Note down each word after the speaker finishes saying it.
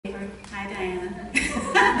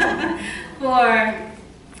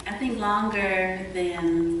I think longer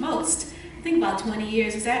than most. I think about 20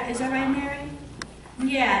 years. Is that right, Mary?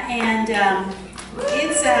 Yeah, and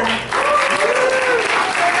it's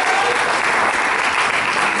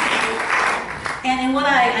and what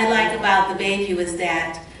I like about the Bayview is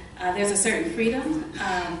that there's a certain freedom,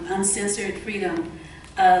 uncensored freedom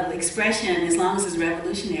of expression, as long as it's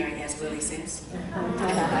revolutionary, as Willie says.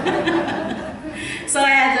 So I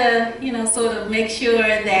had to, sort of make sure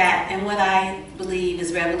that, and what I believe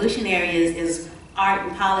is revolutionary is art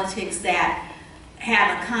and politics that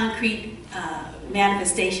have a concrete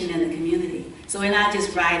manifestation in the community. So we're not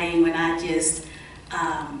just writing, we're not just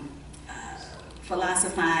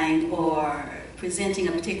philosophizing or presenting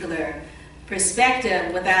a particular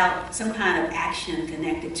perspective without some kind of action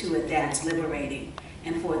connected to it that's liberating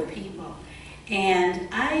and for the people. And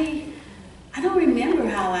I don't remember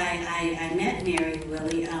how I met Mary,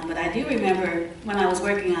 Willie, but I do remember when I was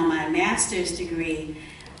working on my master's degree,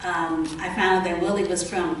 I found out that Willie was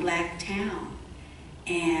from Blacktown.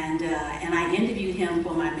 And I interviewed him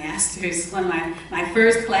for my master's, my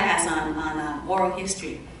first class on oral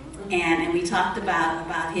history. And we talked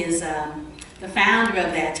about his, the founder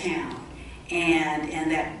of that town.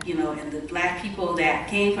 And that, and the black people that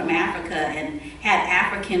came from Africa and had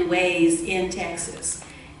African ways in Texas.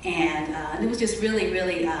 And it was just really,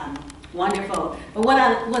 really wonderful.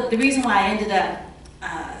 But the reason why I ended up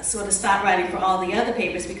sort of stopped writing for all the other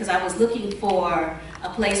papers, because I was looking for a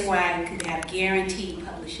place where I could have guaranteed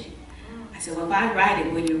publishing. I said, well, if I write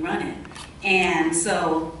it, will you run it? And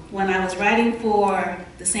so when I was writing for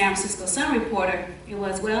the San Francisco Sun-Reporter, it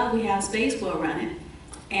was, well, we have space, we'll run it.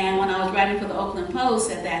 And when I was writing for the Oakland Post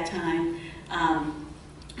at that time,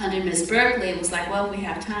 under Miss Berkeley, it was like, well, if we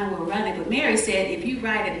have time, we'll run it. But Mary said, if you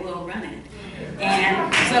write it, we'll run it.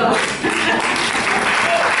 And so,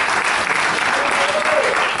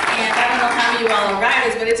 and I don't know how many of you all are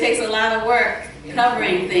writers, but it takes a lot of work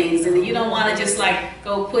covering things. And you don't want to just like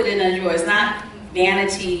go put it in a drawer. It's not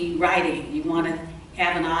vanity writing. You want to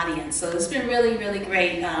have an audience. So it's been really, really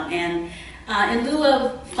great. And in lieu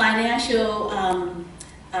of financial,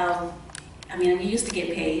 I mean, we used to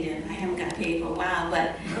get paid, and I haven't got paid for a while,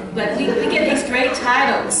 but we get these great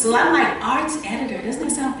titles. So I'm like arts editor. Doesn't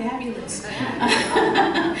that sound fabulous?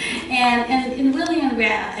 and Willie and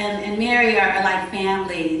Mary are like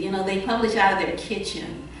family. They publish out of their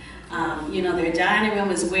kitchen. Their dining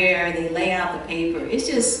room is where they lay out the paper. It's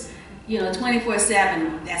just,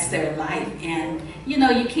 24/7, that's their life. And,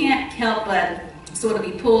 you can't help but sort of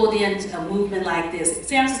be pulled into a movement like this.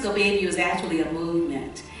 San Francisco Bayview is actually a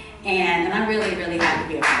movement. And I'm really, really happy to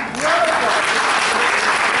be a part of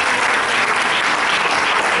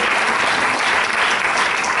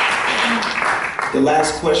it. The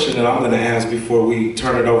last question that I'm going to ask before we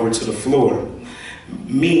turn it over to the floor.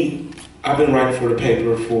 I've been writing for the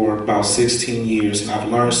paper for about 16 years, and I've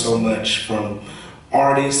learned so much from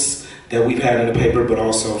artists that we've had in the paper, but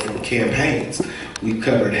also from campaigns. We've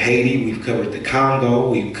covered Haiti, we've covered the Congo,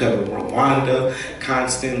 we've covered Rwanda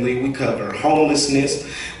constantly, we cover homelessness,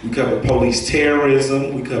 we cover police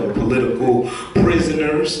terrorism, we cover political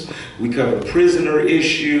prisoners, we cover prisoner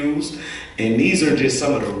issues, and these are just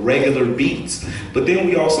some of the regular beats. But then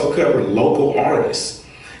we also cover local artists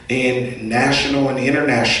and national and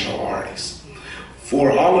international artists.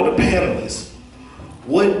 For all of the panelists,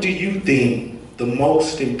 what do you think the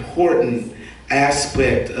most important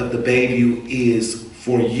aspect of the Bayview is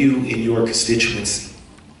for you in your constituency?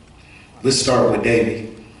 Let's start with Davey.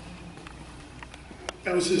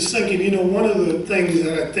 I was just thinking, one of the things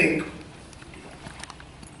that I think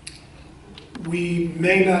we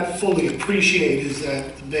may not fully appreciate is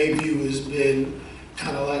that the Bayview has been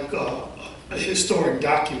kind of like a historic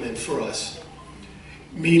document for us.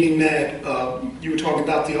 Meaning that you were talking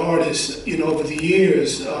about the artists, over the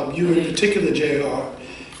years, you in particular, JR,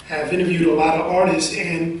 have interviewed a lot of artists,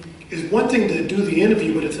 and it's one thing to do the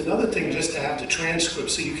interview, but it's another thing just to have the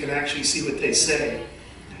transcript so you can actually see what they say.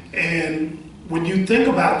 And when you think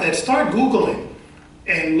about that, start Googling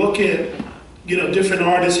and look at, different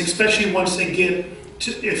artists, especially once they get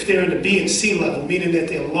to, if they're in the B and C level, meaning that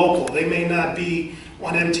they're local. They may not be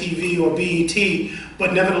on MTV or BET,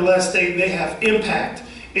 but nevertheless, they have impact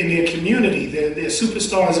in their community. They're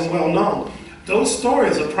superstars and well-known. Those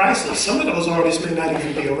stories are priceless. Some of those artists may not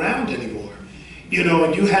even be around anymore.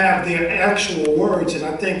 And you have their actual words, and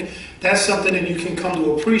I think that's something that you can come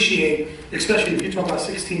to appreciate, especially if you talk about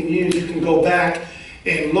 16 years, you can go back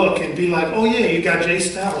and look and be like, oh yeah, you got Jay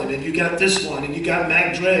Stalin, and you got this one, and you got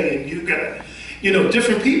Mac Dre, and you got,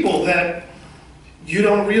 different people that you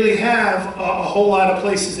don't really have a whole lot of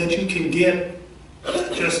places that you can get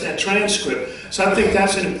just that transcript. So I think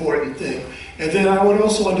that's an important thing. And then I would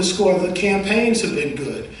also underscore the campaigns have been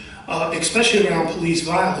good, especially around police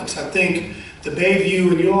violence. I think the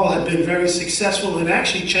Bayview and you all have been very successful in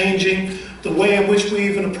actually changing the way in which we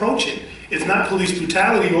even approach it. It's not police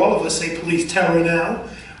brutality. All of us say police terror now,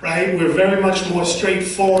 right? We're very much more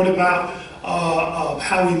straightforward about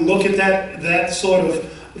how we look at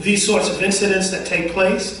these sorts of incidents that take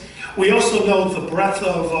place. We also know the breadth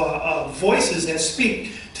of voices that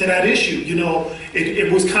speak to that issue. You know,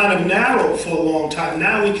 it was kind of narrow for a long time.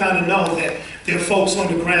 Now we kind of know that there are folks on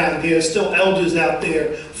the ground. There are still elders out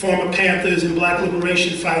there, former Panthers and Black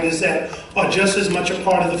liberation fighters that are just as much a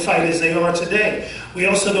part of the fight as they are today. We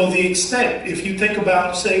also know the extent. If you think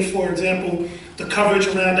about, say, for example, the coverage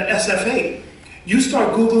around the SF8, you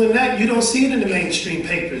start Googling that, you don't see it in the mainstream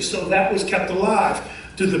papers. So that was kept alive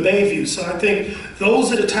through the Bayview. So I think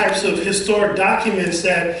those are the types of historic documents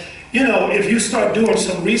that, you know, if you start doing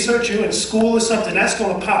some research, you're in school or something, that's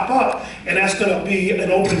going to pop up, and that's going to be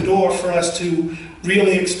an open door for us to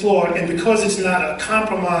really explore. And because it's not a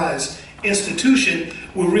compromised institution,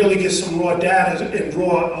 we'll really get some raw data and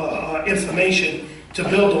raw information to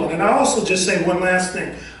build on. And I'll also just say one last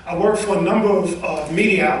thing. I work for a number of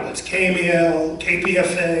media outlets, KMEL,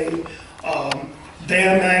 KPFA,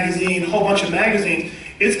 BAM Magazine, a whole bunch of magazines.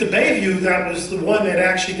 It's the Bayview that was the one that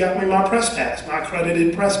actually got me my press pass, my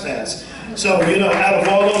accredited press pass. So, you know, out of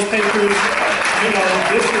all those papers, you know,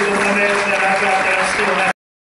 this was the one that I got that I still have.